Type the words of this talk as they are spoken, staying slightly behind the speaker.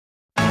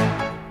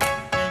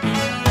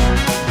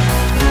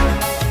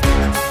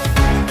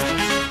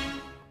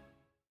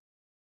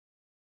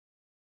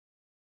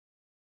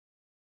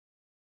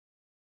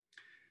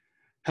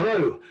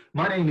Hello,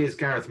 my name is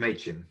Gareth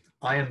Machin.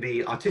 I am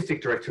the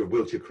Artistic Director of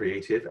Wiltshire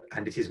Creative,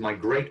 and it is my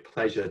great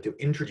pleasure to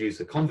introduce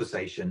a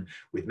conversation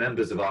with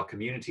members of our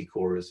community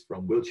chorus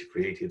from Wiltshire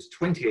Creative's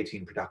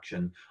 2018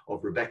 production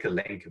of Rebecca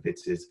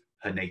Lenkiewicz's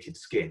Her Naked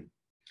Skin.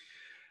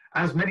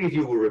 As many of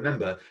you will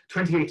remember,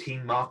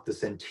 2018 marked the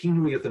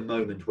centenary of the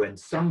moment when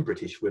some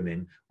British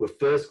women were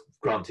first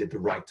granted the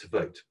right to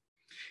vote.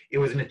 It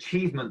was an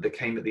achievement that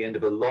came at the end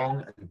of a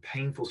long and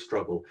painful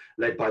struggle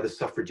led by the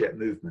suffragette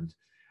movement,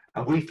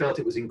 and we felt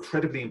it was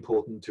incredibly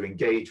important to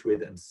engage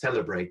with and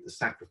celebrate the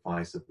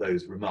sacrifice of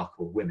those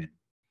remarkable women.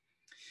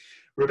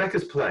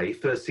 Rebecca's play,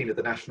 first seen at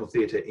the National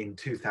Theatre in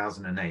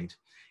 2008,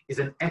 is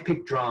an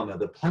epic drama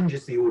that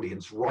plunges the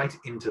audience right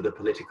into the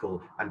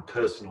political and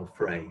personal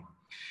fray.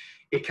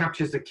 It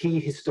captures the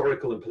key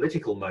historical and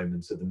political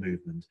moments of the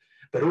movement,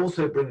 but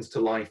also brings to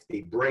life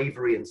the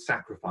bravery and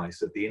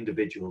sacrifice of the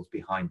individuals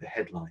behind the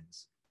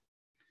headlines.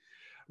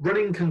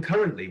 Running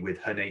concurrently with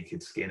Her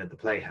Naked Skin at the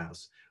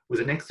Playhouse was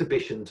an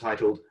exhibition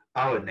titled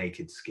Our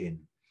Naked Skin,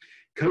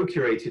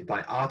 co-curated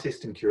by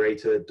artist and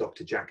curator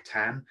Dr. Jack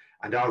Tan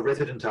and our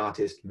resident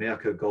artist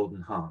Mirko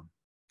Goldenhahn.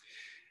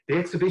 The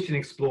exhibition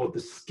explored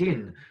the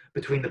skin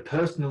between the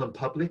personal and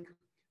public,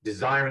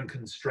 desire and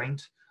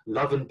constraint,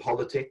 love and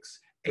politics,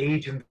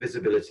 age and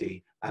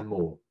visibility, and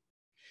more.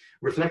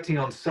 Reflecting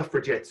on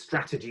suffragette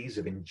strategies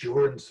of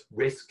endurance,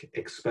 risk,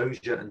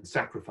 exposure, and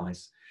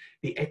sacrifice,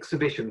 the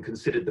exhibition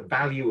considered the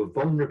value of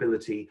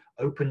vulnerability,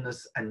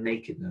 openness, and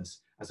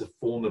nakedness as a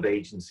form of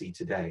agency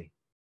today.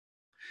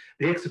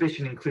 The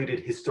exhibition included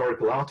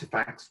historical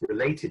artifacts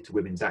related to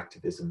women's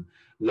activism,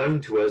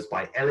 loaned to us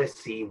by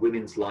LSE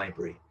Women's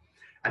Library,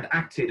 and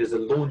acted as a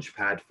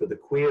launchpad for the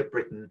Queer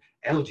Britain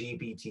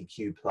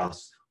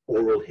LGBTQ+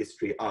 Oral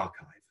History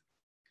Archive.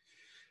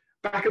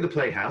 Back at the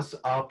Playhouse,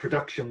 our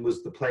production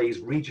was the play's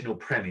regional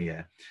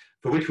premiere,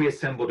 for which we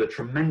assembled a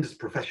tremendous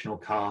professional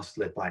cast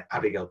led by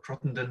Abigail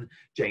Crottenden,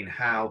 Jane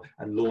Howe,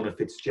 and Lorna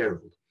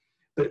Fitzgerald,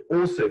 but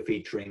also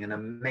featuring an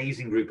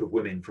amazing group of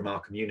women from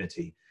our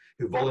community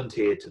who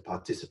volunteered to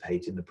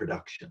participate in the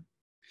production.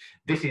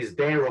 This is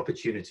their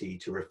opportunity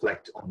to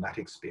reflect on that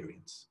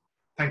experience.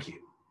 Thank you.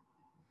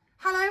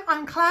 Hello,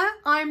 I'm Claire.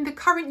 I'm the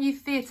current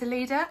youth theatre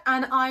leader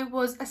and I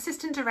was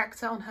assistant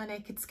director on Her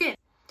Naked Skin.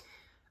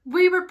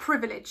 We were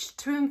privileged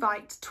to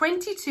invite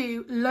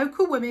 22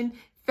 local women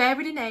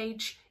varied in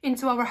age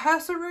into our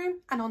rehearsal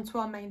room and onto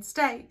our main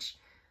stage,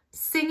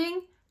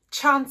 singing,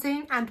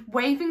 chanting and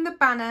waving the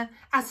banner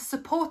as a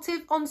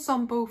supportive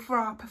ensemble for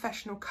our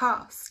professional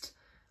cast.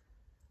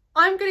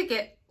 I'm going to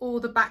get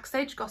all the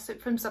backstage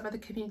gossip from some of the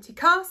community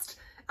cast,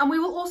 and we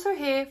will also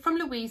hear from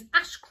Louise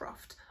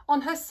Ashcroft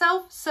on her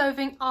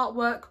self-serving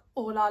artwork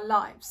All Our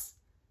Lives.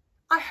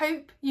 I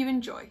hope you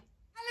enjoy.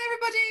 Hello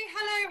everybody,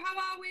 hello, how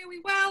are we? Are we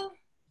well?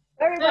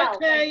 Very well.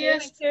 Okay,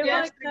 yes,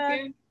 yes,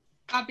 thank you.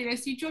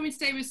 Fabulous. You joined me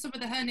today with some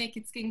of the Her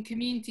Naked Skin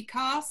community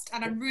cast,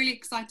 and I'm really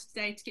excited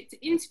today to get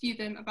to interview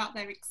them about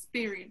their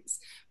experience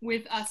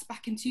with us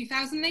back in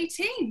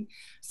 2018.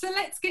 So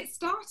let's get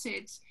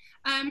started.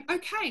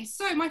 Okay,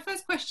 so my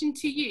first question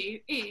to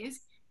you is,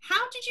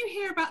 how did you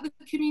hear about the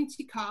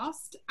community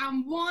cast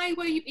and why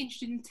were you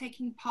interested in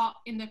taking part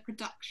in the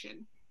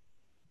production?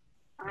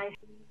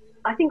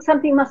 I think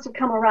something must have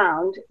come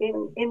around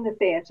in the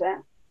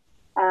theatre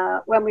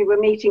when we were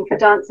meeting for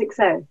Dance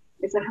XO,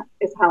 is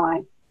how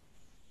I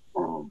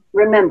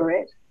remember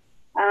it.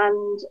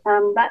 And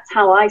that's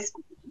how I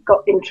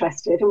got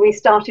interested, and we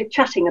started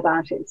chatting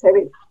about it, so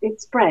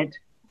it spread.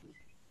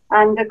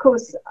 And of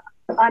course,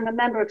 I'm a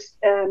member of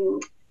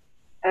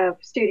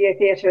Studio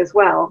Theatre as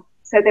well,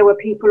 so there were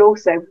people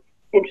also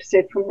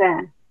interested from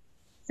there.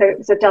 So it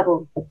was a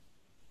double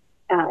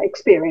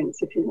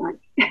experience, if you like.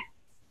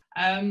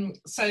 I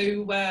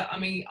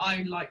mean,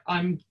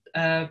 I'm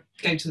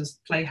go to the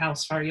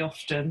Playhouse very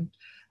often.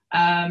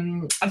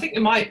 I think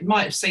you might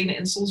have seen it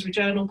in Salisbury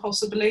Journal,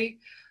 possibly.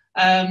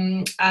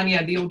 And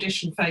yeah, the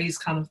audition phase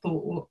kind of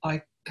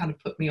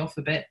put me off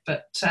a bit,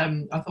 but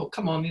I thought,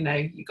 come on, you know,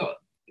 you got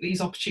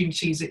these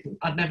opportunities.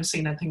 I'd never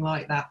seen anything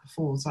like that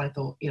before, so I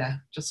thought, yeah,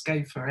 just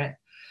go for it.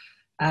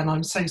 And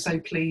I'm so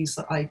pleased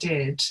that I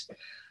did.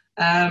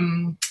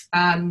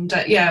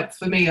 Yeah,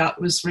 for me, I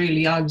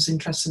was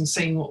interested in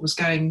seeing what was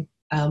going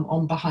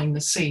on behind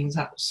the scenes.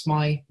 That was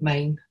my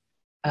main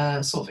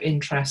sort of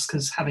interest,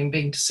 because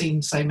having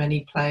seen so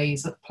many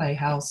plays at the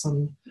Playhouse,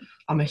 and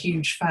I'm a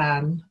huge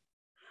fan.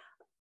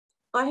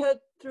 I heard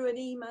through an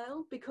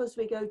email, because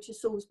we go to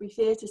Salisbury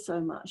Theatre so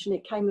much, and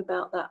it came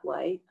about that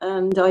way.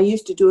 And I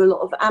used to do a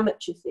lot of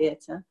amateur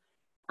theatre,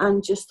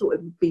 and just thought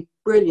it would be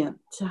brilliant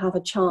to have a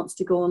chance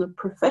to go on a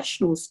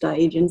professional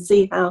stage and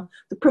see how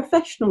the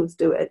professionals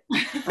do it.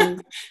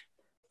 And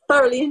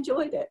thoroughly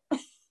enjoyed it.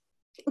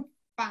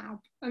 Fab,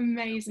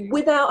 amazing.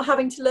 Without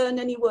having to learn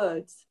any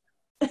words.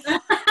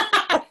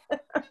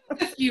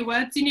 A few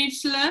words you need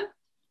to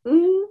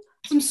learn.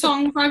 Some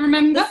songs I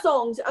remember. The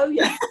songs, oh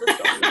yes, the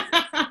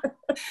songs.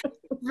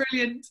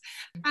 Brilliant.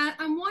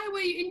 And why were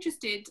you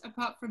interested,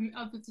 apart from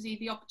obviously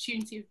the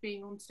opportunity of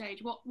being on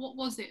stage? What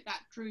was it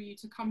that drew you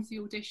to come to the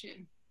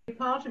audition?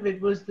 Part of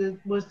it was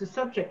the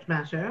subject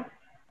matter.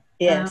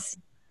 Yes.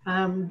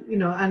 You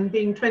know, and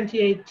being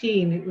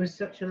 2018, it was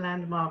such a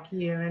landmark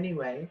year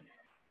anyway.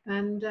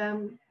 And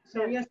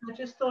so yes, I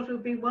just thought it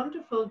would be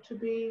wonderful to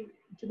be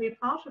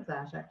part of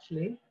that,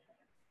 actually.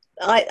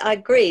 I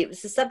agree. It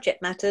was the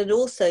subject matter, and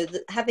also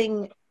that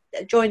having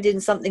joined in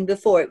something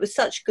before, it was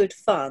such good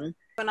fun.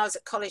 When I was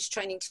at college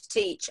training to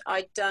teach,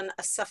 I'd done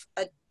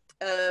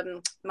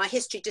my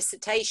history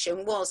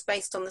dissertation was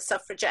based on the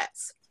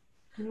suffragettes.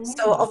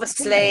 So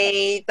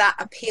obviously that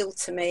appealed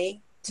to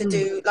me to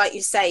do, like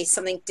you say,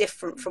 something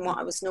different from what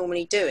I was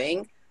normally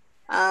doing,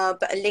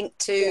 but a link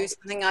to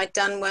something I'd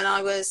done when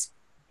I was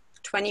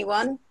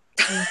 21,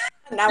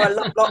 now a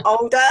lot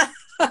older.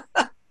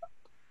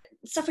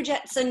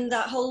 Suffragettes and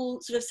that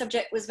whole sort of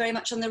subject was very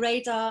much on the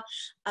radar.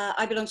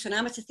 I belong to an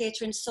amateur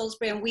theatre in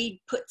Salisbury, and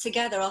we put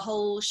together a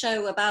whole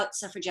show about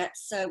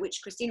suffragettes,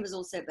 which Christina was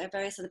also,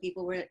 various other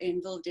people were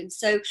involved in.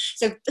 So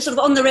sort of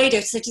on the radio.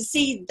 So to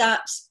see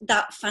that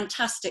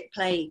fantastic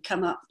play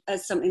come up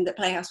as something that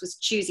Playhouse was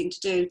choosing to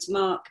do to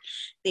mark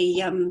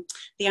the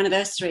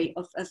anniversary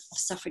of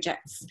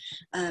suffragettes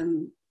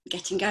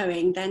getting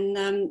going, then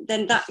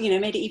that, you know,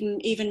 made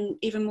it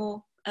even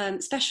more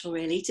special,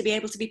 really, to be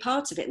able to be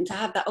part of it and to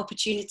have that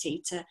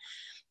opportunity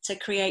to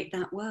create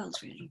that world,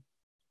 really.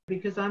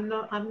 Because I've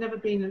never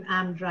been an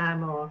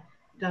Amdram or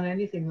done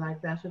anything like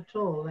that at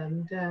all,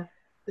 and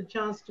the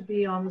chance to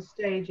be on the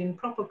stage in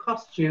proper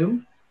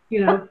costume,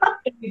 you know,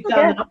 properly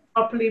done up,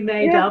 properly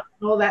made up,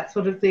 and all that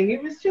sort of thing,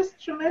 it was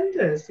just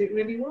tremendous. It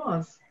really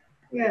was.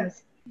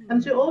 Yes,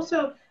 and to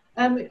also,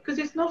 because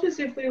it's not as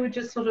if we were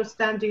just sort of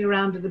standing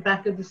around at the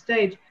back of the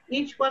stage.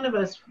 Each one of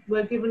us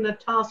were given a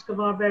task of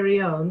our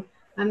very own,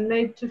 and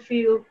made to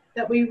feel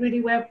that we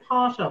really were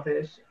part of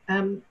it.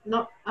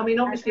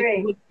 Obviously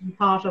we would be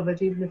part of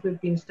it even if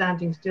we'd been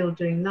standing still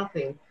doing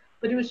nothing.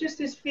 But it was just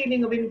this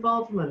feeling of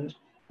involvement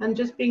and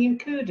just being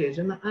included.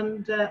 And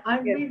I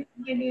really,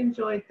 really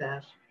enjoyed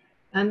that.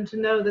 And to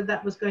know that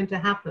that was going to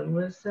happen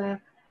was a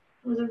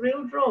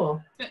real draw.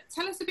 But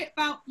tell us a bit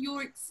about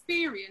your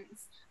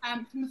experience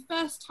from the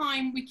first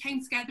time we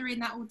came together in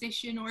that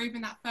audition, or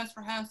even that first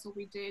rehearsal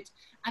we did,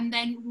 and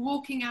then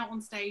walking out on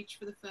stage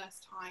for the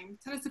first time.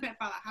 Tell us a bit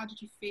about that. How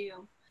did you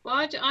feel?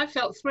 Well, I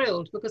felt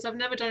thrilled because I've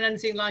never done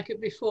anything like it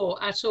before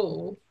at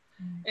all.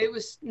 It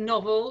was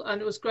novel,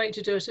 and it was great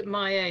to do it at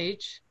my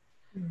age.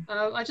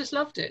 I just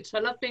loved it. I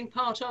loved being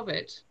part of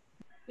it.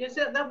 Yes,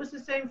 that was the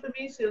same for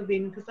me,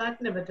 Sylvine, because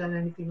I'd never done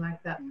anything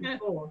like that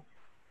before.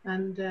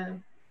 And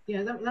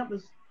that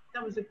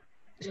was a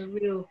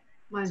real...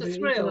 It was a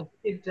thrill.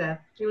 It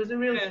was a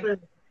real thrill,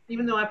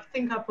 even though I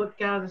think I put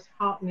Gareth's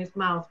heart in his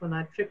mouth when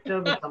I tripped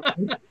over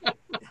something.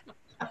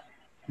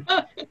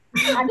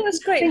 And it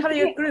was great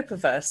having a group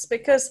of us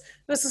because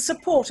there was the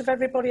support of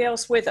everybody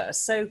else with us.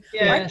 So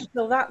I didn't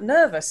feel that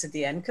nervous at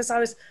the end because I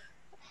was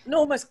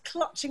almost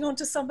clutching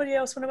onto somebody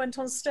else when I went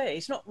on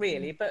stage. Not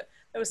really, but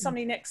there was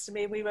somebody next to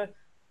me and we were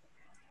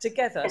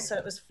together, so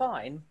it was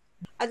fine.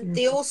 And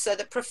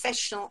the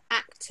professional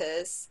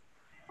actors,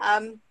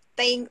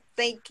 they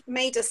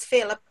made us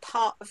feel a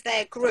part of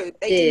their group.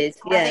 They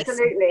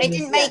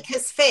didn't make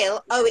us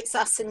feel, oh, it's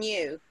us and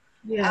you.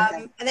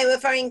 And they were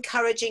very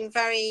encouraging,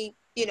 very,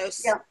 you know,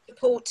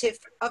 supportive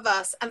of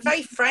us, and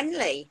very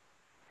friendly.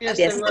 Yes,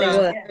 they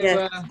were.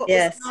 What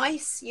was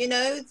nice, you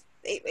know,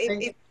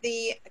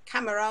 the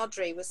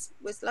camaraderie was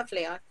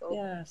lovely, I thought.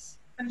 Yes.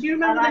 And do you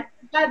remember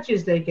the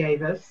badges they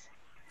gave us?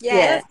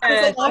 Yes.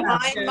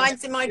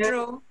 Mine's in my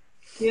drawer.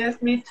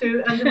 Yes, me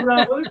too. And the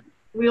rose.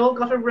 We all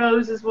got a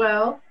rose as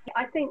well.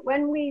 I think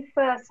when we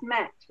first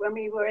met, when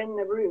we were in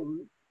the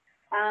room,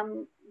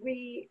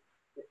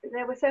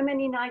 there were so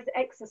many nice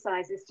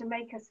exercises to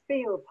make us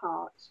feel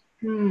part.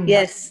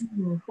 Yes.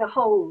 The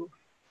whole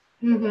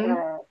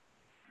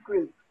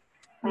group.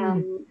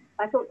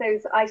 I thought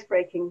those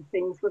ice-breaking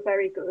things were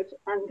very good,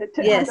 and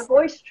the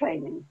voice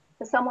training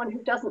for someone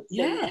who doesn't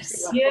sing.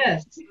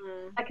 Yes.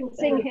 I can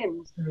sing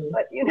hymns,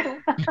 but you know,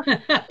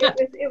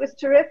 it was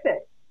terrific.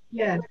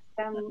 Yes.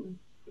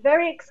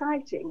 Very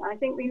exciting. I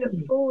think we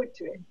look forward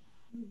to it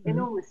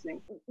enormously.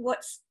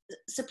 What's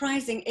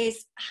surprising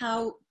is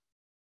how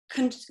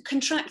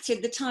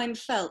contracted the time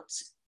felt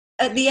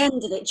at the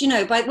end of it. You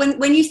know,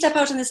 when you step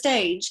out on the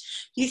stage,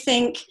 you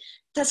think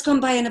that's gone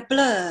by in a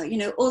blur. You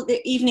know, all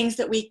the evenings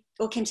that we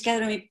all came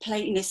together and we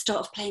play, you know,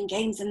 start off playing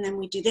games, and then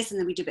we do this, and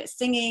then we do a bit of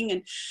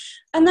singing,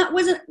 and that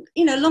wasn't,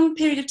 you know, a long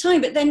period of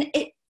time. But then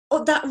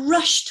that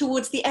rush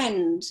towards the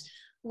end,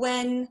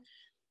 when,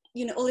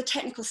 you know, all the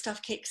technical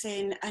stuff kicks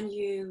in, and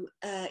you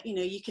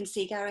know, you can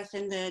see Gareth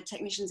and the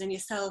technicians and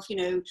yourself, you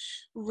know,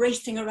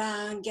 racing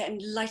around, getting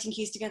lighting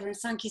cues together and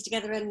sound cues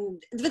together,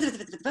 and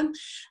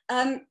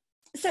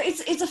so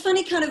it's a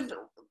funny kind of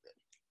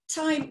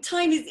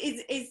time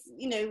is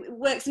you know,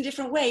 works in a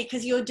different way,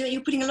 because you're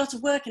putting a lot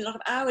of work and a lot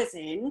of hours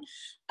in,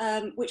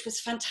 which was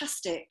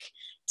fantastic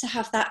to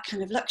have that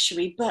kind of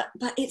luxury, but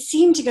it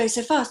seemed to go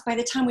so fast by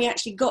the time we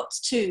actually got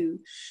to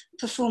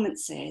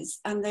performances.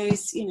 And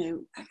those, you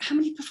know, how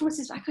many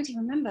performances, I can't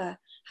even remember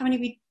how many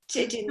we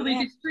did. We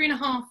did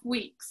 3.5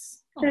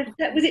 weeks.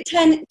 Was it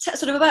 10,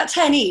 sort of about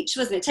 10 each,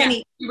 wasn't it? 10 yeah,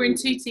 each. We were in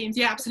 2 teams,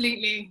 yeah,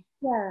 absolutely.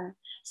 Yeah.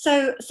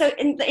 So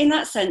in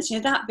that sense, you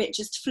know, that bit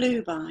just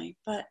flew by.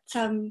 But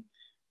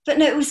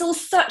no, it was all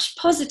such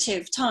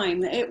positive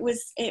time. It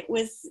was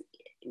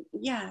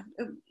yeah,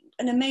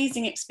 an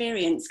amazing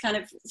experience, kind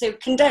of so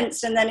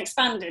condensed and then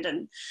expanded.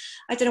 And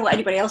I don't know what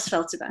anybody else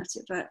felt about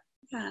it, but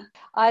yeah.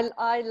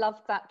 I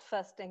loved that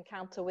first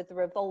encounter with the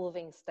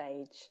revolving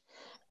stage,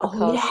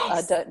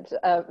 because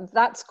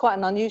that's quite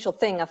an unusual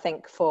thing, I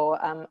think, for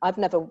I've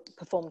never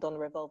performed on a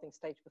revolving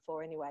stage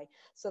before anyway,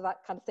 so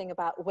that kind of thing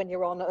about when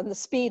you're on and the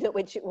speed at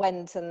which it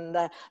went, and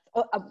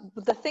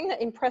the thing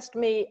that impressed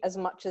me as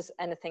much as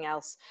anything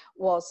else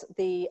was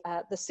the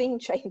scene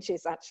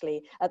changes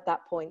actually at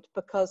that point,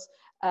 because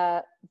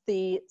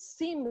the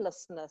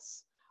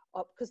seamlessness,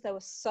 because there were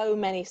so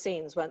many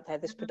scenes, weren't there?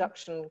 This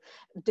production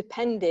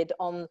depended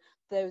on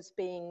those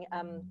being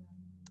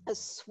as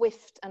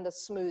swift and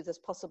as smooth as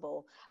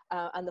possible.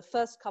 And the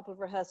first couple of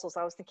rehearsals,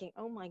 I was thinking,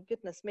 oh my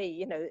goodness me,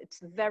 you know,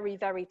 it's very,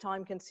 very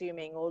time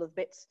consuming, all of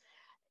the bits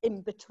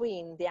in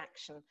between the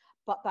action.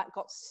 But that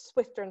got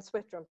swifter and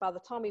swifter. And by the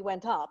time we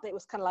went up, it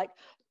was kind of like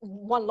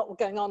one lot were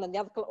going on and the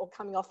other lot were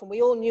coming off, and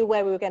we all knew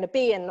where we were going to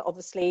be. And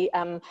obviously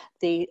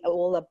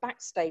all the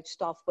backstage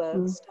staff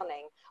were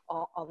stunning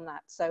on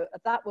that. So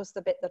that was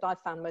the bit that I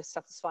found most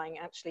satisfying,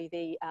 actually,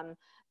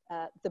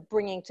 the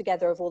bringing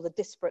together of all the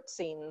disparate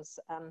scenes.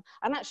 And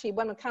actually,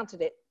 when I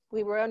counted it,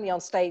 we were only on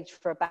stage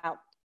for about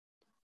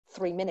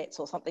 3 minutes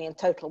or something in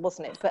total,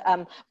 wasn't it?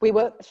 But we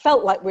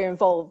felt like we were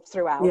involved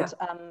throughout.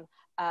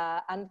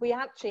 Yeah. And we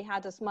actually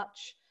had as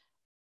much,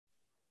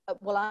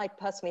 well, I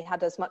personally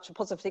had as much a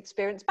positive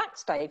experience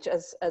backstage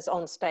as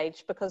on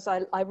stage, because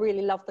I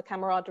really loved the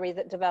camaraderie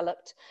that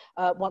developed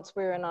once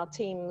we were in our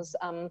teams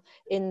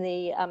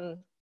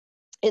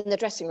in the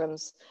dressing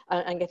rooms,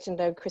 and getting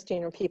to know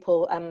Christina and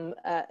people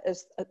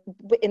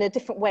in a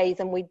different way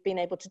than we'd been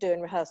able to do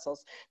in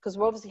rehearsals, because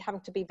we're obviously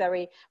having to be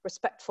very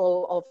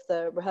respectful of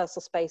the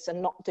rehearsal space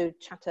and not do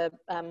chatter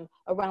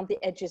around the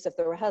edges of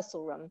the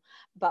rehearsal room.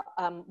 But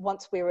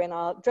once we were in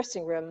our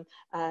dressing room,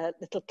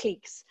 little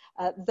cliques,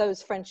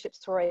 those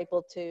friendships were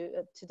able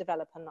to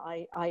develop, and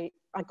I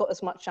got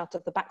as much out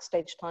of the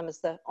backstage time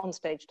as the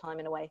onstage time,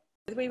 in a way.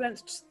 We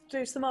went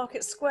to the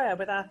Market Square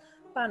with our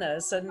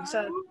banners, and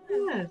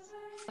Yes.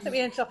 I think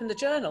we ended up in the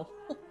Journal.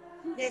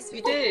 Yes,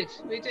 We did.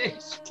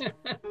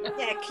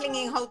 Yeah,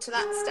 clinging hold to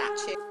that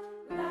statue.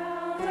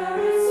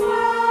 Louder it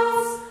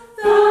swells,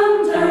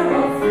 thunder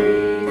of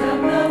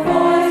freedom, the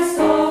voice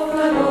of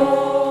the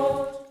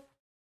Lord.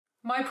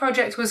 My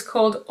project was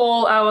called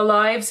All Our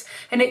Lives,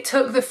 and it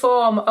took the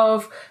form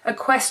of a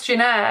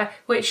questionnaire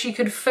which you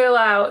could fill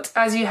out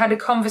as you had a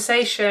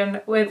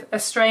conversation with a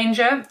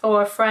stranger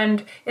or a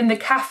friend in the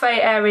cafe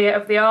area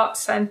of the Arts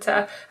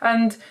Centre.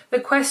 And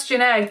the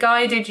questionnaire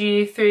guided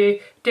you through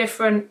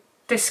different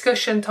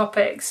discussion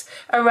topics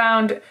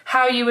around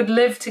how you would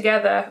live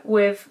together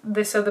with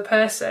this other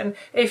person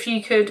if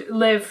you could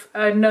live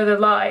another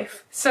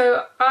life.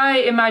 So I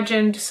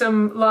imagined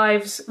some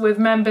lives with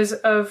members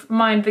of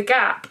Mind the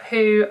Gap,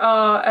 who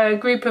are a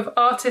group of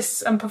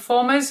artists and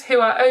performers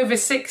who are over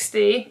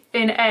 60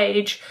 in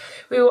age.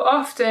 We were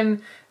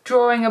often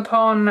drawing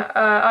upon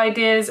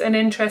ideas and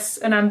interests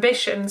and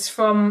ambitions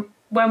from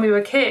when we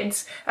were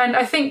kids, and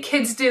I think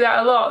kids do that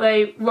a lot.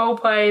 They role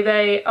play,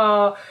 they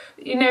are,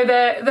 you know,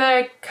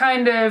 they're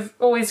kind of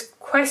always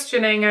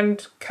questioning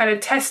and kind of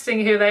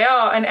testing who they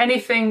are, and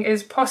anything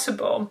is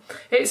possible.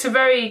 It's a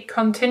very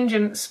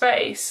contingent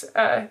space,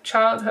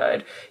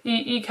 childhood.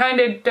 You kind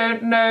of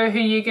don't know who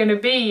you're going to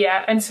be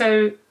yet, and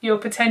so you're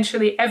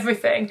potentially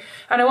everything.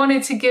 And I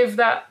wanted to give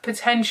that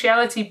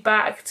potentiality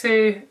back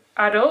to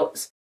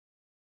adults.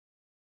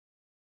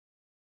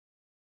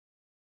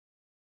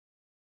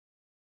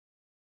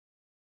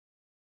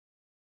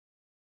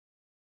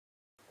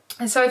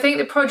 And so I think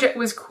the project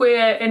was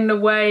queer in the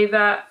way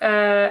that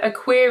a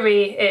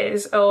query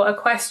is, or a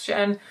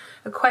question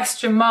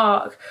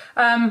mark.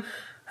 And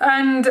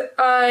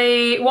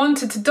I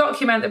wanted to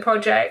document the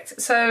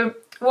project. So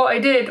what I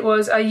did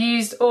was I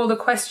used all the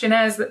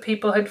questionnaires that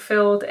people had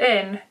filled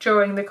in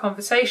during the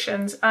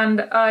conversations,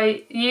 and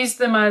I used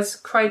them as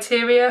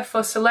criteria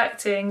for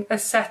selecting a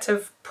set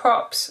of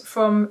props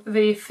from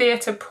the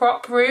theatre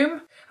prop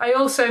room. I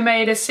also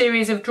made a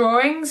series of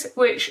drawings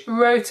which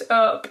wrote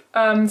up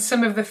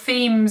some of the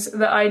themes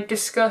that I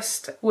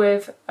discussed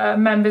with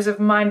members of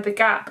Mind the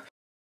Gap.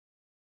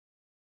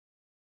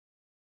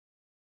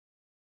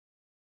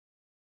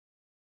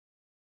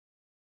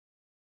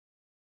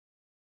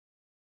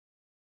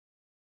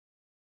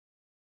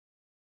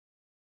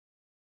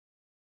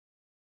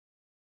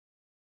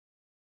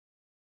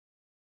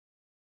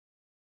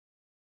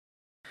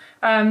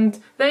 And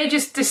they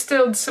just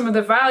distilled some of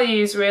the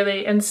values,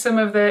 really, and some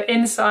of the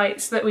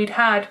insights that we'd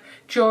had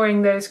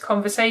during those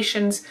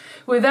conversations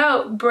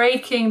without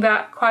breaking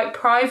that quite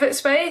private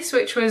space,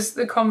 which was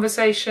the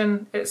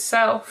conversation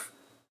itself.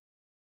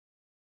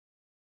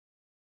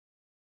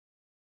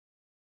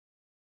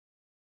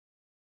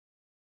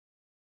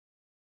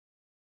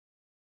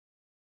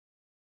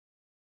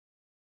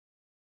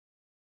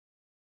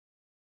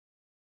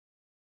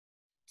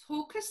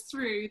 talk us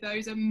through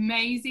those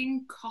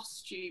amazing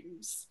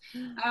costumes.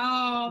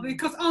 Oh,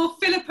 because, oh,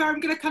 Philippa, I'm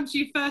going to come to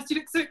you first. You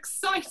look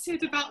so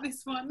excited about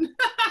this one.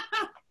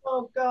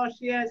 Oh gosh,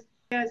 yes.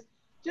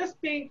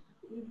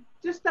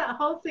 Just that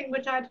whole thing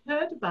which I'd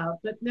heard about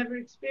but never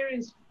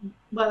experienced.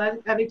 Well,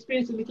 I've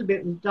experienced a little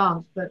bit with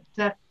dance, but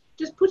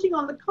just putting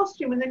on the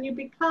costume and then you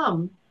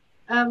become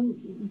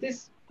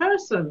this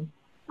person.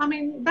 I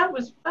mean, that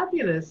was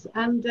fabulous.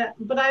 And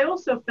but I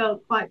also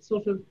felt quite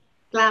sort of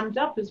glammed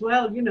up as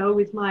well, you know,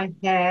 with my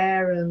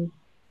hair and,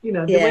 you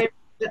know, the way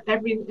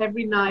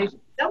every night.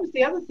 That was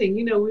the other thing,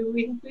 you know,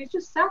 we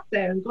just sat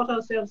there and got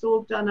ourselves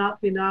all done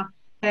up in our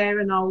hair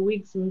and our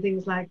wigs and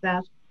things like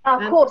that.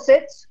 Our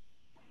corsets.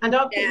 And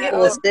our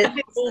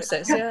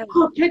corsets, yeah.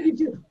 Oh, can you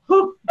do,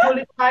 pull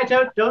it tight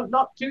out,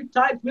 not too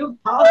tight, we'll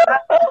pass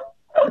that.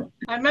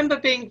 I remember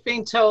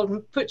being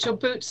told, put your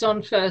boots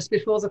on first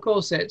before the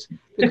corset,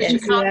 because you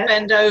can't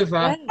bend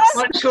over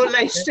once you're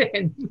laced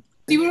in.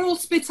 You were all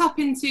split up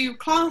into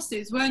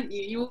classes, weren't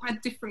you? You all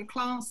had different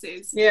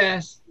classes.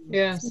 Yes.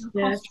 So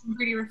the costume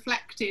really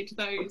reflected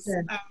those,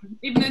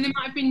 even though they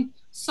might have been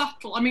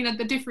subtle. I mean,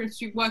 the difference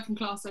between working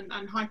class and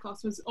high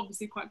class was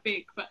obviously quite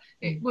big, but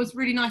it was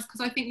really nice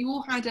because I think you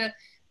all had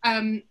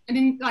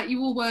like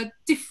you all were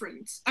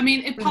different. I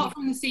mean, apart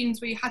from the scenes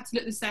where you had to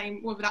look the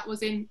same, whether that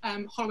was in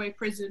Holloway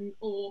Prison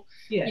or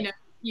you know,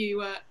 you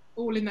were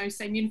all in those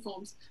same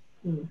uniforms.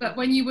 But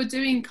when you were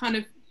doing kind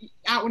of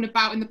out and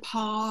about in the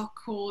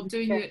park or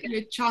doing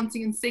your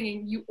chanting and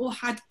singing, you all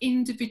had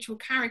individual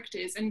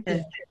characters, and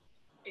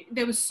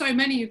there were so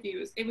many of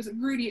you. It was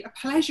really a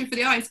pleasure for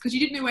the eyes because you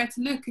didn't know where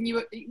to look, and you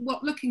were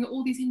looking at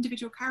all these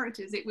individual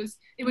characters. It was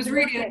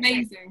really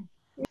amazing.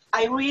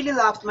 I really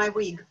loved my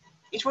wig.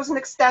 It was an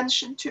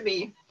extension to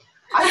me.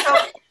 I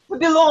felt we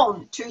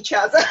belonged to each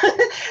other.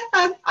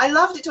 And I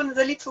loved it on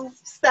the little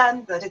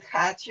stand that it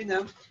had, you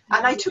know,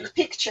 and I took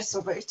pictures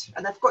of it,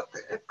 and I've got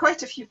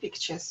quite a few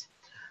pictures.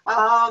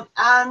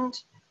 And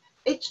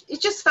it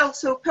just felt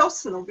so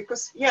personal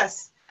because,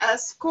 yes,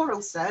 as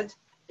Coral said,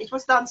 it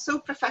was done so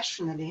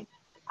professionally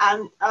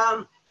and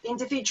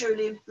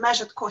individually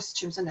measured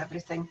costumes and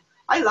everything.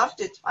 I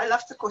loved it. I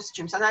loved the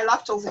costumes and I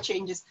loved all the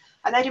changes.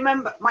 And I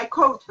remember my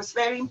coat was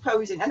very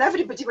imposing and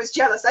everybody was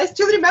jealous. I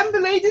still remember,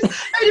 ladies,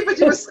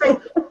 everybody was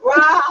saying,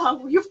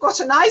 wow, you've got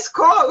a nice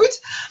coat.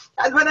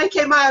 And when I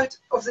came out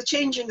of the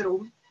changing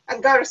room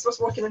and Gareth was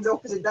walking in the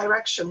opposite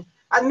direction,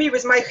 and me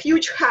with my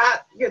huge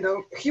hat, you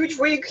know, huge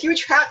wig,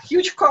 huge hat,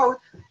 huge coat.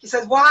 He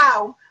said,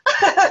 wow.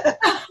 I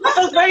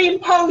felt very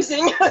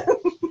imposing.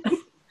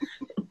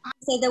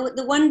 So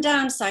the one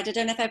downside, I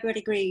don't know if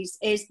everybody agrees,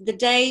 is the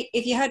day,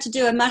 if you had to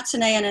do a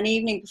matinee and an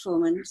evening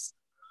performance,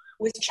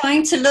 was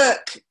trying to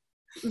look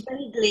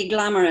vaguely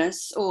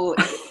glamorous or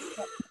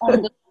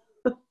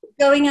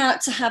going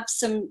out to have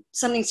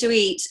something to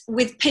eat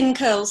with pin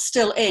curls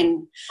still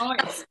in. Oh,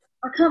 yes.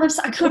 I can't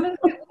remember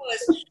what it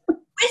was.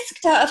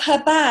 Whisked out of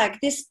her bag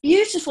this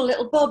beautiful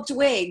little bobbed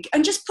wig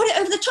and just put it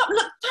over the top.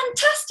 Look,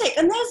 fantastic!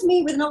 And there's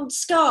me with an old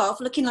scarf,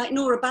 looking like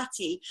Nora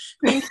Batty.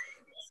 Think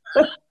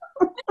of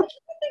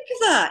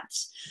that.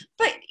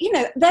 But you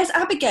know, there's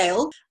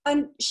Abigail,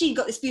 and she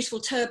got this beautiful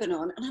turban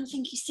on, and I'm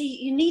thinking,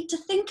 see, you need to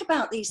think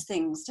about these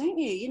things, don't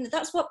you? You know,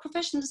 that's what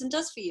professionalism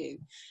does for you.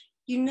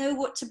 You know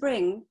what to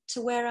bring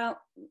to wear out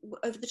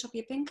over the top of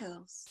your pin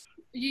curls.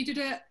 You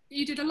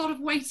did a lot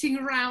of waiting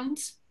around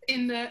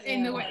in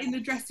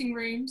the dressing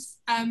rooms.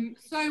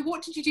 So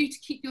what did you do to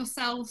keep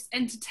yourselves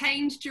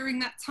entertained during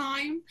that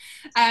time?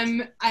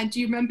 And do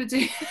you remember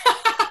doing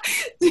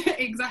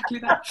exactly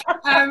that?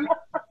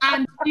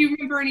 And do you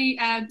remember any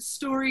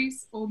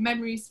stories or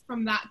memories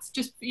from that?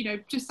 Just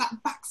that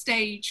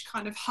backstage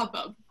kind of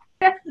hubbub.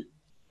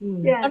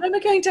 Yeah. I remember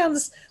going down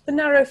the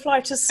narrow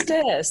flight of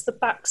stairs, the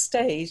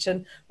backstage,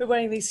 and we're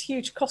wearing these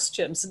huge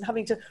costumes and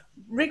having to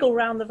wriggle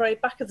around the very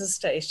back of the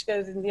stage to go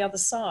in the other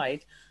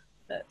side.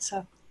 But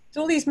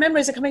all these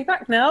memories are coming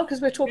back now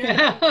because we're talking.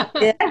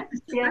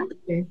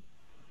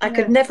 I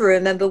could never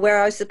remember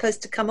where I was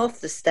supposed to come off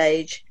the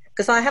stage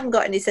because I haven't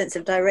got any sense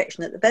of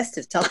direction at the best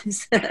of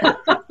times.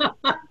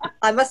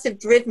 I must have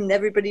driven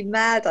everybody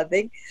mad, I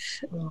think.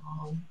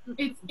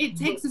 It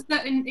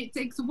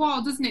takes a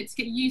while, doesn't it, to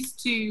get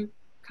used to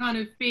kind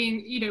of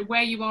being, you know,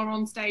 where you are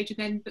on stage and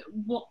then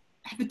what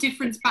the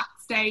difference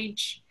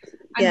backstage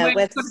and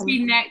where it's got to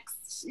be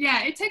next.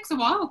 Yeah, it takes a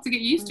while to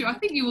get used to. I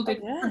think you all did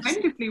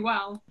tremendously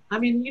well. I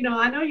mean, you know,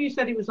 I know you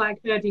said it was like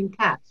herding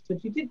cats,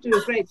 but you did do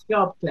a great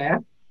job,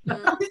 Claire.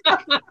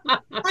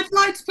 I'd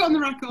like to put on the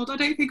record, I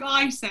don't think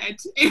I said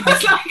it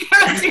was like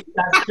herding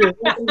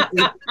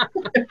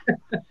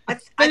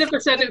cats. Philippa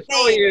said it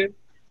for you.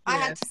 I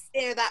had to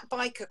steer that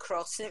bike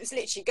across, and it was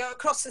literally go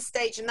across the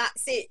stage and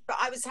that's it. But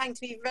I was having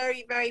to be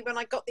very, very, when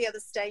I got the other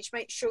stage,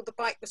 make sure the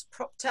bike was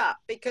propped up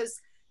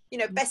because, you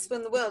know, best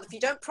in the world, if you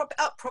don't prop it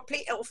up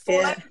properly, it'll fall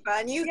over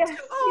and you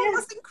it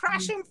mustn't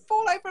crash and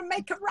fall over and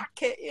make a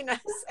racket, you know.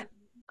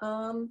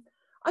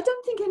 I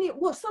don't think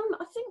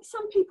I think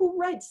some people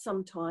read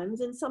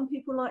sometimes and some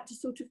people like to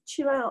sort of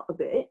chill out a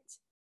bit.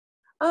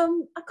 I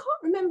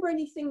can't remember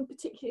anything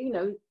particular, you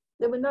know,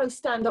 there were no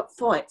stand-up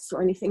fights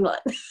or anything like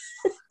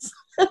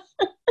that.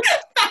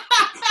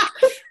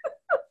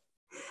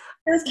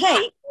 There was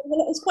cake.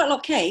 Well, it was quite a lot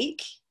of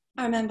cake.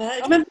 I remember.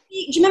 Do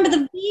you remember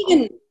the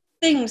vegan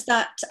things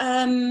that?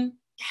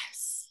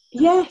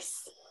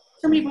 Yes.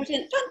 Somebody brought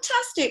in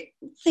fantastic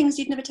things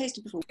you'd never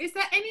tasted before. Is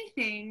there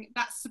anything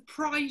that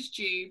surprised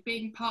you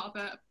being part of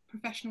a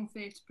professional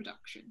theatre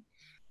production?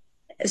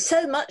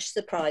 So much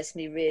surprised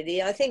me,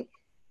 really. I think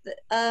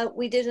that,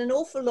 we did an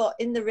awful lot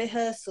in the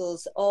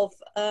rehearsals of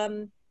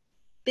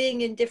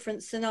being in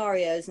different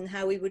scenarios and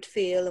how we would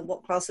feel and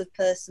what class of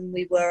person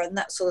we were and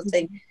that sort of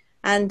thing.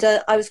 And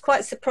I was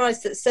quite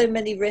surprised that so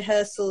many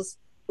rehearsals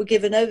were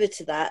given over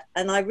to that,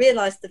 and I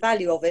realised the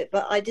value of it,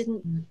 but I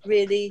didn't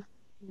really,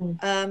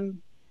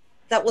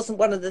 that wasn't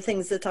one of the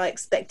things that I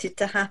expected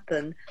to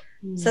happen.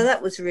 So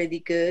that was really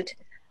good.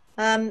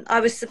 I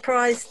was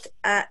surprised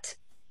at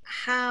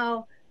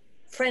how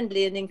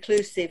friendly and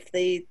inclusive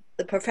the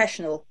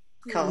professional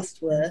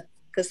cast were,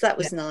 because that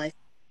was nice.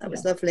 That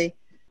was lovely.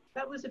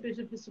 That was a bit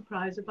of a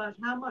surprise about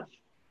how much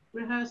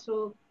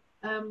rehearsal,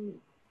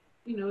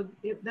 you know,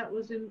 that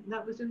was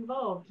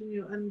involved,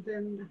 you know, and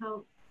then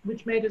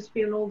which made us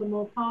feel all the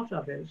more part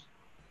of it.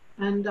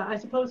 And I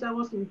suppose I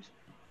wasn't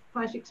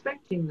quite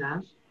expecting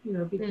that, you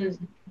know, because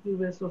we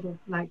were sort of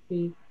like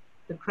the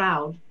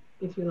crowd,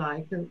 if you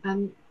like,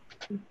 and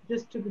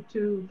just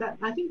to that,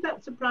 I think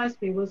that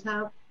surprised me was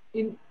how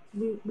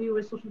we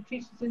were sort of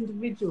treated as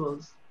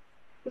individuals.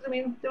 Because I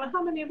mean, there were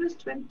how many of us?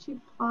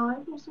 25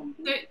 or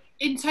something. So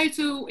in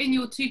total, in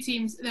your two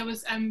teams, there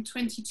was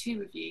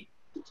 22 of you.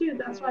 22.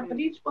 That's right. But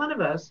each one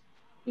of us,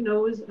 you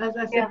know, was, as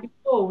I said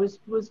before,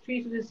 was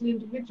treated as an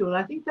individual.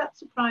 I think that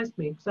surprised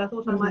me because I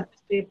thought I might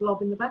just be a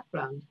blob in the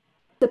background.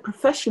 The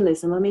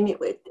professionalism. I mean,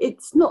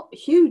 it's not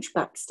huge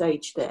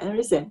backstage there,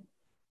 is it?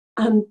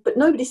 But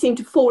nobody seemed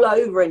to fall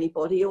over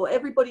anybody, or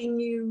everybody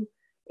knew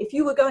if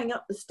you were going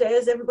up the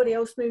stairs, everybody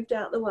else moved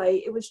out the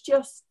way. It was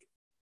just,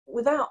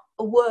 without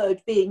a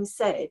word being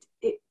said,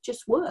 it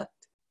just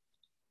worked.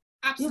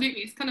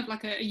 Absolutely. It's kind of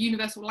like a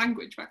universal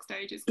language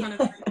backstage. It's kind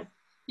of,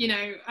 you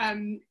know,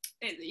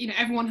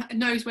 everyone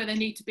knows where they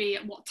need to be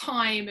at what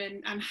time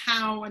and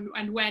how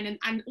and when,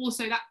 and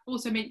also that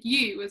also meant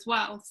you as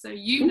well. So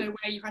you know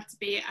where you had to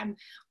be and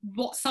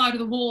what side of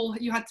the wall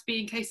you had to be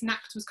in case an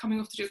actor was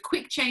coming off to do a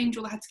quick change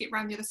or they had to get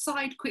around the other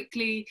side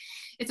quickly.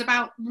 It's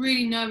about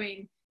really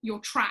knowing your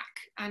track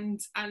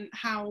and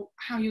how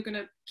you're going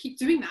to keep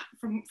doing that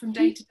from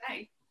day to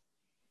day.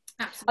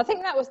 Absolutely. I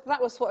think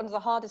that was one of the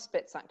hardest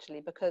bits actually,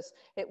 because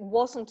it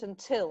wasn't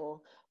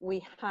until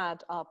we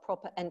had our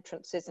proper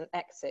entrances and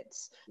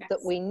exits that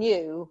we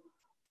knew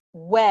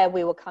where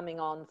we were coming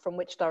on, from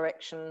which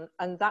direction,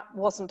 and that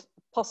wasn't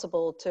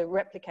possible to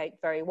replicate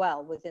very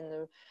well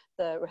within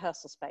the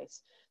rehearsal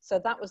space. So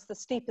that was the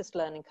steepest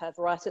learning curve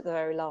right at the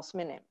very last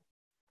minute,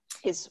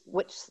 is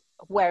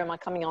where am I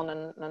coming on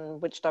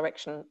and which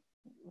direction.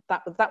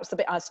 That was the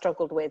bit I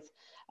struggled with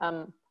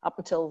up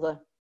until the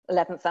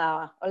 11th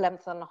hour,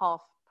 11th and a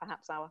half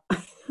perhaps hour.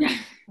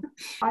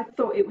 I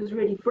thought it was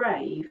really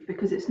brave,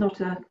 because it's not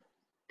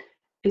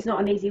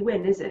an easy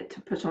win, is it,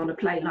 to put on a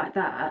play like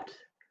that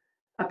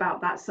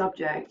about that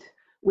subject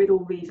with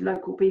all these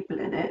local people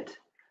in it.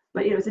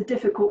 But it was a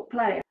difficult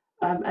play,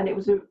 and it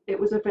was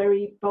a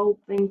very bold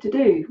thing to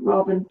do,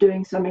 rather than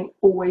doing something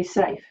always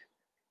safe.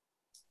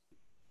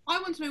 I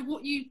want to know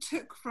what you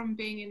took from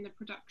being in the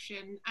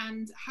production,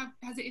 and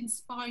has it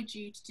inspired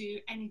you to do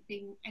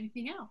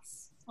anything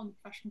else on the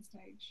professional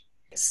stage?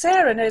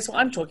 Sarah knows what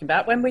I'm talking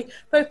about, when we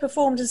both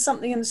performed in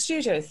something in the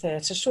studio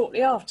theatre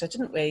shortly after,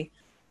 didn't we?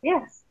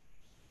 Yes.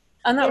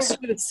 And that was to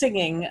do with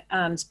singing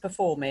and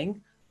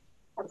performing.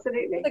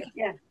 Absolutely,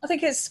 I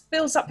think it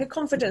builds up your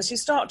confidence. You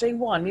start doing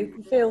one, you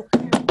can feel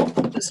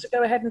confidence to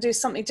go ahead and do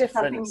something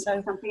different.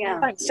 Something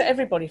else. Thanks to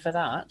everybody for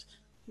that.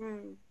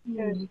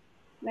 Good.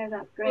 No,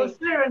 that's great. Well,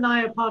 Sarah and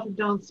I are part of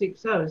Dance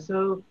 60,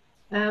 so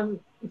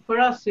for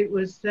us it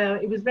was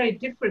very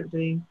different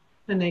doing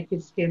Her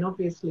Naked Skin,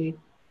 obviously,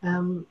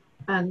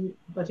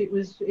 but it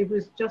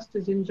was just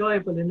as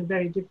enjoyable in a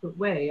very different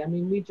way. I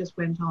mean, we just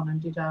went on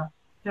and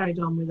carried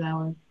on with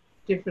our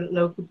different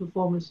local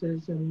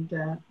performances and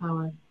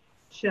our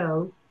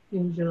show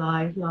in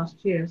July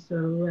last year.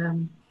 So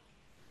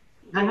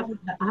I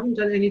haven't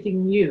done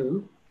anything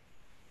new.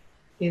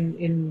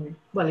 In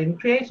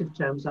creative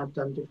terms, I've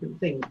done different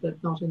things,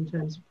 but not in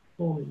terms of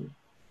performing.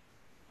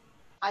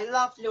 I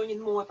love learning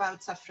more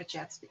about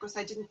suffragettes because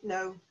I didn't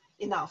know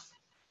enough.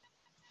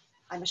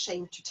 I'm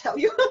ashamed to tell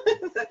you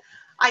that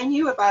I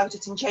knew about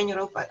it in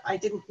general, but I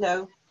didn't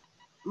know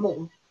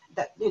more.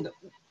 That, you know,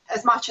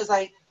 as much as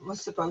I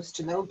was supposed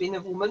to know, being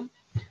a woman,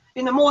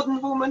 being a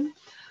modern woman.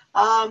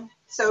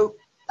 So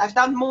I've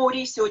done more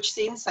research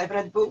since. I've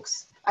read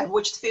books, I've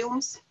watched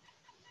films.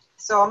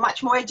 So I'm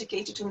much more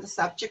educated on the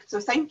subject. So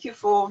thank you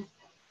for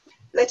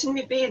letting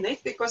me be in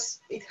it, because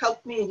it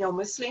helped me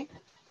enormously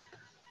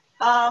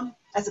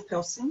as a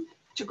person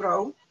to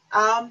grow.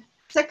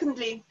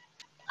 Secondly,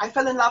 I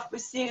fell in love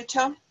with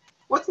theatre.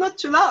 What's not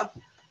to love?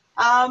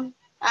 And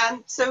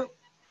so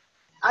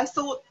I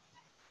thought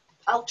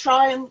I'll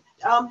try and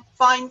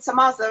find some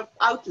other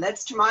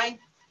outlets to my,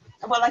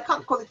 well, I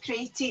can't call it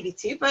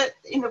creativity, but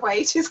in a way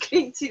it is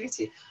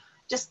creativity.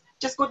 Just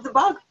got the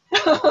bug.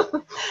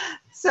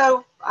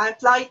 So I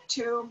applied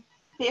to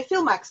be a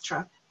film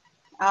extra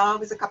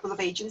with a couple of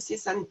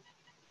agencies, and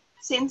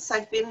since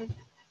I've been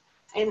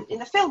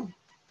in a film.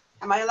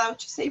 Am I allowed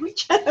to say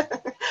which?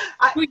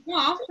 We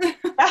are.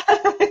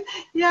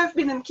 Yeah, I've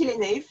been in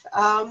Killing Eve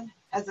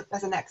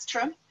as an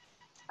extra,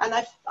 and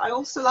I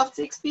also loved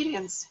the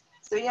experience.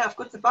 So yeah, I've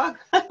got the bug.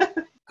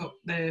 Got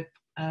the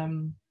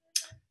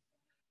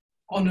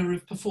honour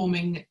of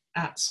performing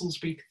at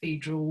Salisbury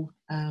Cathedral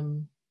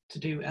to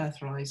do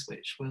Earthrise,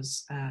 which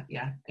was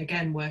yeah,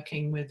 again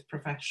working with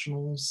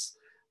professionals,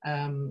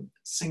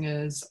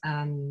 singers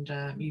and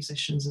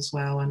musicians as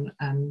well,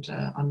 and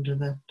under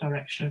the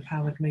direction of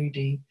Howard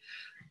Moody.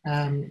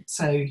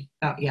 So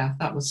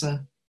that was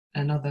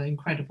another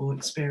incredible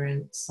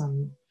experience,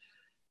 and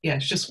yeah,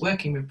 it's just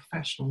working with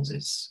professionals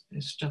is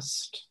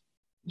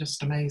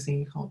just amazing.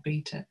 You can't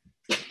beat it.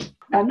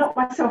 Not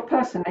myself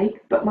personally,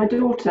 but my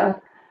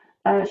daughter,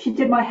 she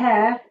did my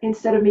hair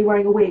instead of me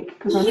wearing a wig,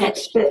 because I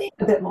thought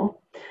a bit more,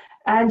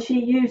 and she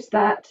used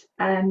that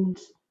and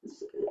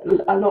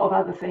a lot of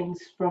other things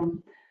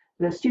from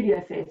the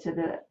studio theatre,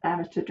 the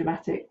amateur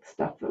dramatic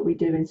stuff that we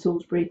do in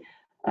Salisbury,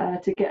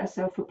 to get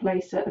herself a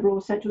place at the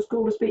Royal Central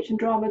School of Speech and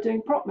Drama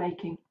doing prop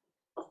making.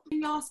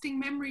 Lasting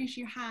memories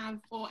you have,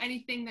 or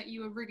anything that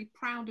you were really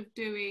proud of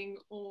doing,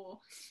 or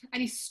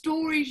any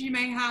stories you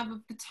may have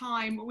of the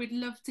time, we'd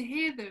love to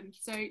hear them.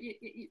 So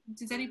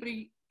does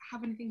anybody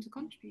have anything to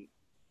contribute?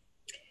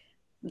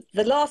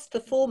 The last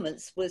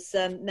performance was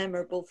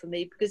memorable for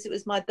me because it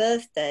was my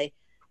birthday,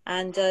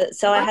 and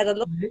so I had a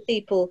lot of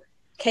people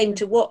came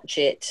to watch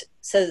it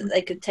so that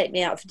they could take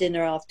me out for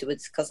dinner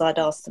afterwards, because I'd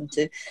asked them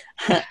to.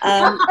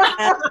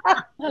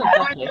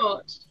 Why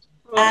not?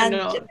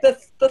 And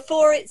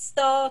before it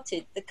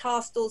started, the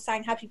cast all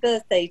sang happy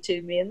birthday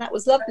to me, and that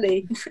was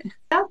lovely.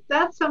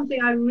 That's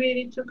something I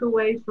really took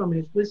away from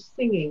it, was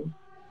singing.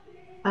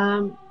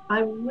 I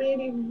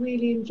really,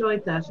 really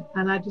enjoyed that,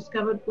 and I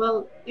discovered,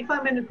 well, if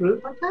I'm in a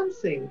group, I can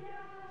sing.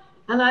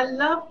 And I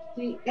loved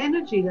the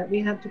energy that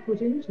we had to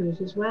put into it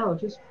as well.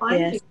 Just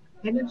finding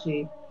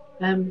energy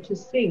to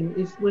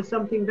sing was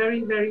something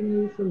very, very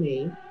new for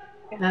me.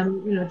 You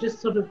know,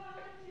 just sort of,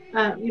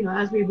 you know,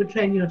 as we would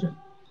train you to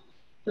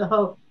the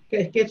whole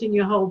getting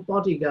your whole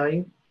body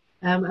going,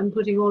 and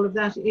putting all of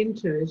that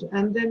into it,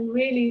 and then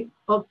really,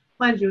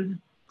 mind you,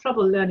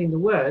 trouble learning the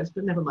words,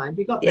 but never mind,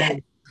 we got there.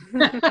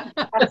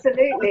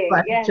 Absolutely,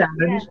 quite yes, a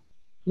challenge.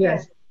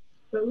 yes.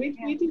 But we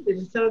did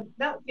it. So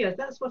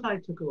that's what I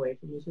took away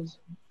from it, as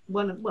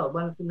one of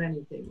the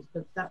many things.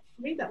 But that,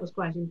 for me, that was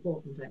quite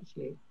important,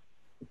 actually.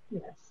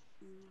 Yes.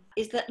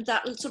 Is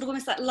that sort of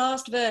almost that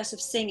last verse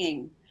of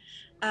singing,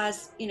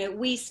 as you know,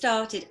 we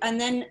started,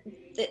 and then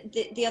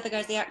the other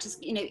guys, the actors,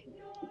 you know,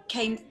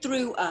 came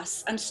through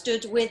us and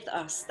stood with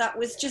us. That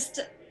was just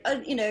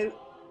you know,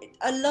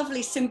 a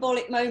lovely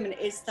symbolic moment.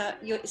 Is that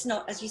it's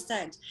not, as you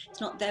said, it's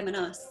not them and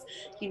us,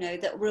 you know,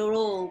 that we're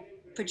all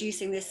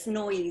producing this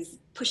noise,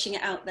 pushing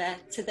it out there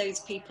to those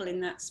people in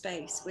that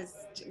space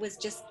was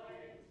just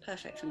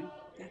perfect for me.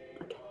 Yeah.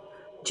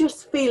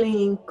 Just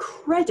feeling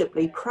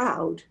incredibly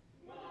proud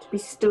to be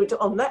stood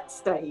on that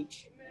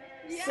stage,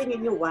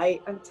 singing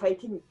away and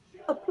taking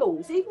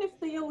applause, even if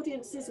the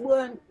audiences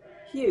weren't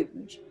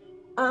huge,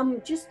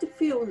 just to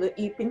feel that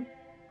you've been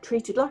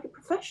treated like a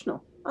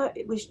professional.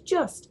 It was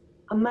just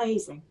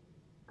amazing,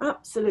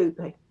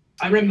 absolutely.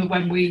 I remember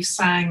when we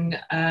sang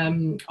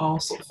our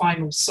sort of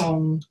final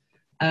song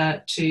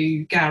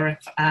to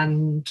Gareth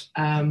and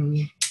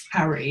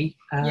Harry,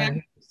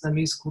 the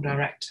musical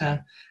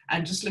director,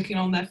 and just looking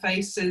on their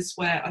faces,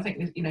 where I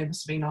think, you know,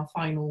 must have been our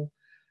final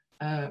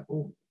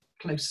or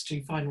close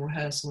to final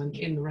rehearsal, and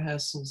in the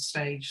rehearsal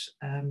stage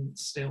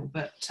still,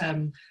 but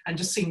and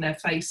just seeing their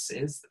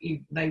faces,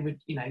 they would,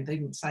 you know, they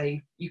didn't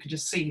say, you could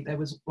just see there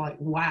was like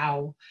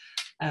wow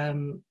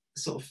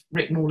sort of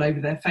written all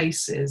over their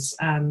faces,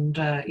 and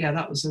yeah,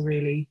 that was a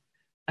really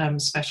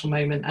special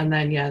moment. And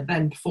then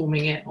then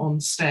performing it on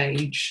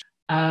stage,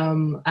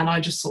 and I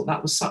just thought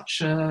that was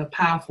such a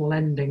powerful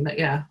ending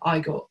that I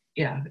got,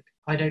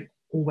 I don't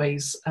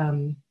always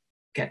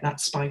get that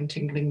spine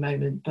tingling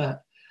moment,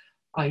 but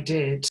I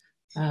did.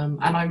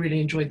 And I really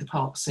enjoyed the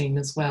park scene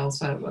as well,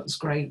 so it was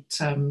great.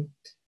 You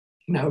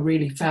know,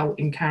 really felt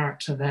in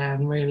character there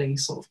and really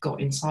sort of got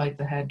inside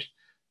the head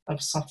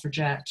of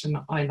suffragette. And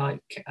I,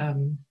 like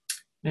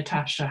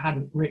Natasha,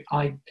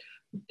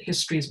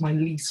 history is my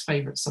least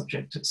favourite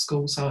subject at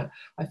school, so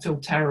I feel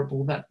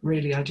terrible that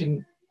really I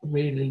didn't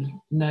really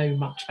know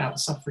much about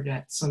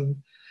suffragettes, and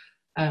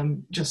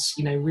just,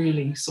 you know,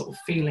 really sort of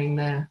feeling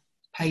their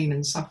pain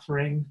and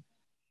suffering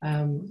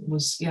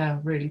was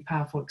really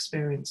powerful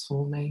experience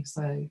for me.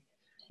 So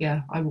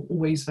I will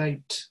always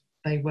vote.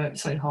 They worked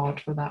so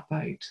hard for that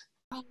vote.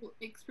 The whole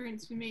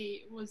experience for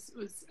me was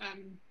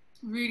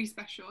really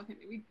special. I think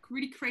that we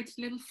really created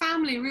a little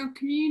family, a real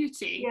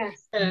community.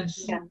 Yes.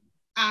 Yes. Yeah.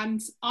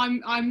 and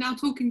I'm now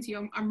talking to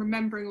you, I'm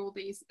remembering all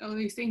these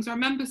things. I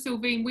remember,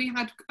 Sylvine, we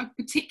had a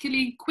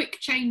particularly quick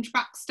change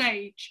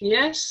backstage.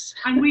 Yes.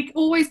 And we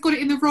always got it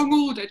in the wrong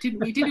order, didn't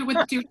we? Didn't we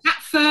do that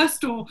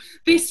first, or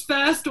this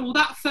first, or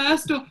that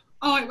first, or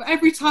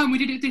every time we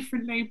did it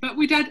differently, but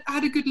we had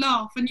a good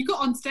laugh, and you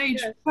got on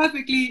stage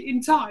perfectly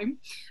in time.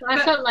 I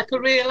felt like a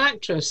real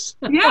actress.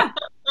 Yeah.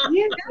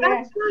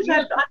 That's good.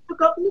 I've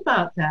forgotten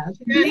about that.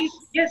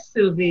 Yes,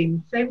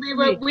 Sylvine.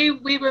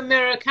 We were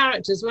mirror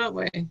characters, weren't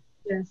we?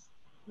 Yes.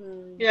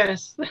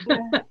 Yes.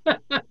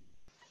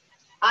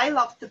 I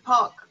loved the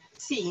park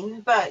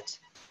scene, but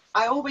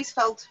I always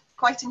felt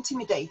quite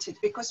intimidated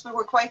because we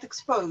were quite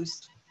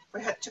exposed.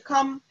 We had to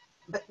come,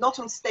 but not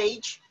on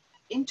stage,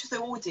 into the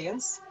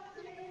audience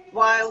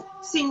while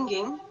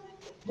singing,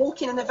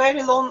 walking in a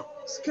very long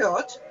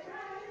skirt,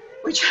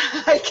 which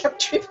I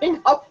kept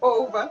tripping up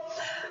over,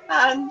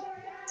 and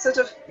sort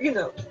of, you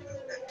know,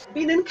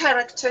 being in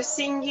character,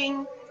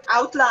 singing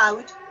out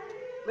loud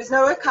with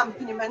no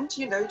accompaniment,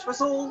 you know, it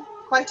was all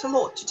quite a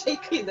lot to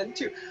take in and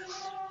to.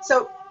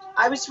 So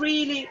I was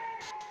really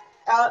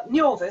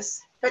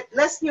nervous, but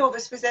less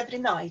nervous with every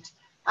night.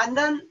 And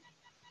then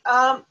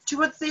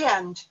towards the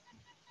end,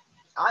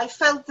 I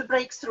felt the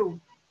breakthrough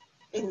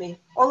in me.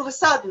 All of a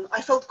sudden,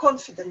 I felt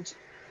confident,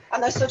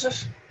 and I sort of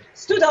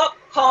stood up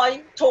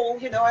high, tall,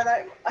 you know, and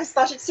I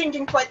started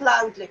singing quite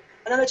loudly.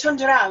 And then I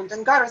turned around,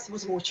 and Gareth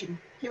was watching.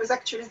 He was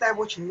actually there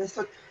watching. And I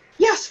thought,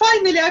 yes,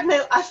 finally I've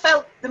nailed. I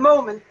felt the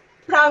moment,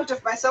 proud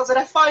of myself that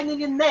I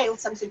finally nailed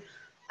something.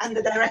 And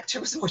the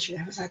director was watching.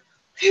 I was like,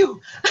 phew.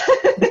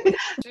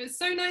 It's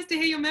so nice to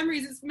hear your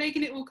memories. It's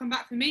making it all come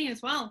back for me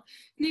as well.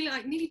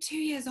 Nearly 2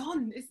 years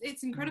on.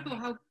 It's incredible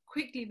how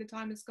quickly the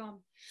time has gone.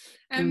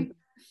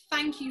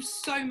 Thank you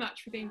so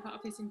much for being part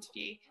of this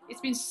interview.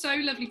 It's been so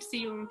lovely to see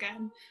you all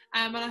again,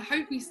 and I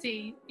hope we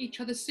see each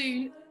other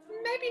soon.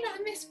 Maybe not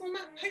in this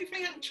format,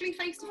 hopefully actually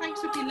face to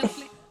face would be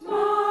lovely.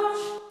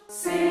 March,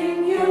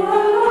 sing you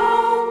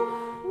along.